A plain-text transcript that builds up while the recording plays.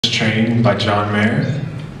Train by John Mayer.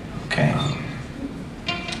 Okay.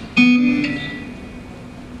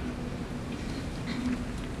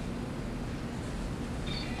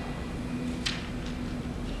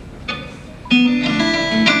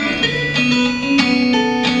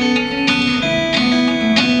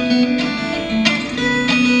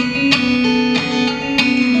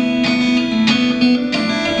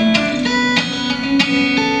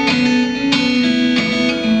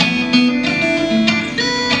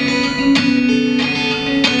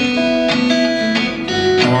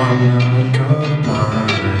 I'm not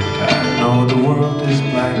colorblind. I know the world is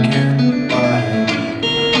black and white.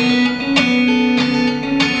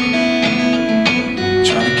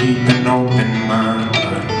 Try to keep an open mind,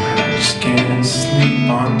 but I just can't sleep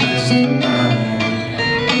on this tonight.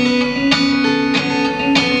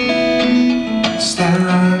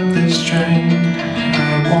 Stop this train. I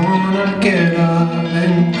wanna get up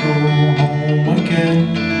and go home again.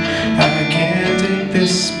 I can't take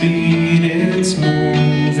this speed, it's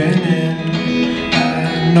moving in. I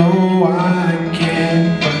know I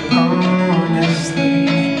can, but honestly,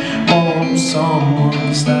 won't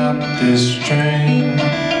someone stop this train?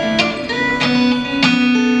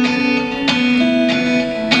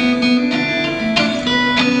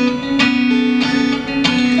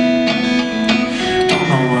 Don't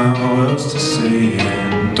know how else to say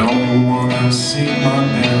it, don't wanna see my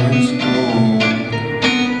parents go.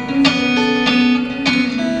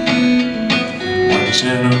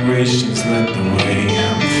 Generations led the way,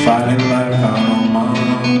 I'm fighting life out on my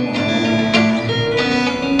own.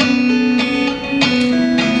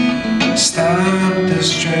 Stop this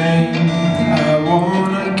train, I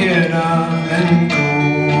wanna get up and go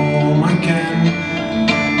home again.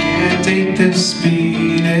 Can't take this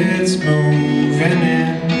speed, it's moving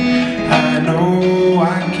in. I know I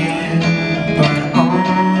can, but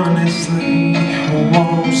honestly,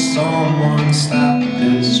 won't someone stop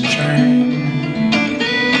this train?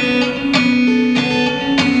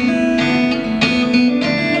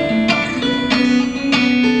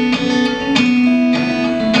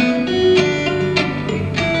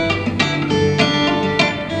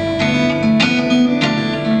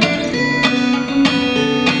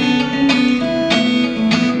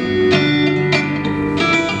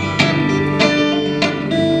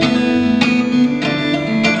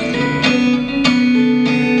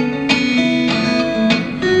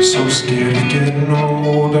 So scared of getting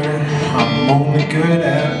older, I'm only good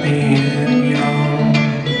at being young.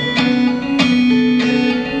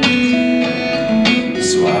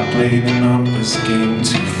 So I played the numbers game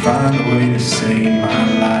to find a way to say my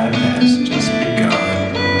life has just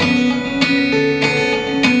begun.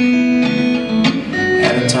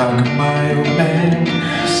 Had a talk with my old man,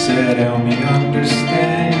 said help me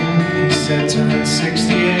understand. He said turn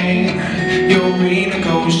 68, you'll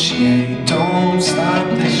renegotiate. Don't stop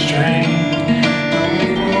this train, don't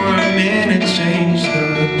for a minute change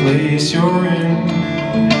the place you're in.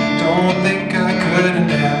 Don't think I could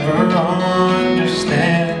never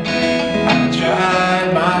understand. I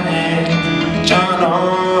tried my hand, John,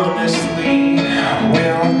 honestly,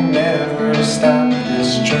 we'll never stop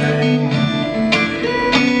this train.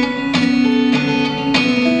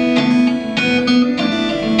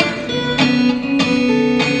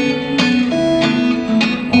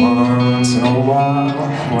 Once in a while,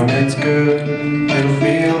 when it's good, it'll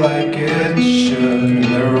feel like it should.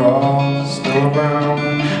 They're all still around,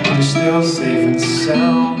 you're still safe and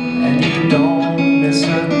sound, and you don't miss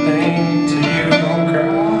a thing till you don't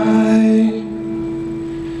cry.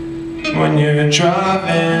 When you're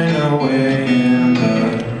driving away in the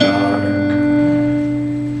dark,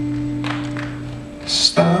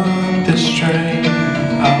 stop this train,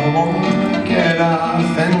 I wanna get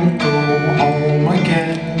off and go home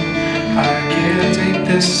again. I can't take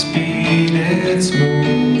this speed, it's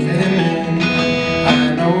moving in.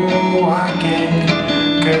 I know I can,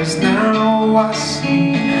 'cause now I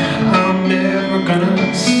see I'm never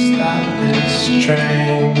gonna stop this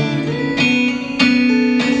train.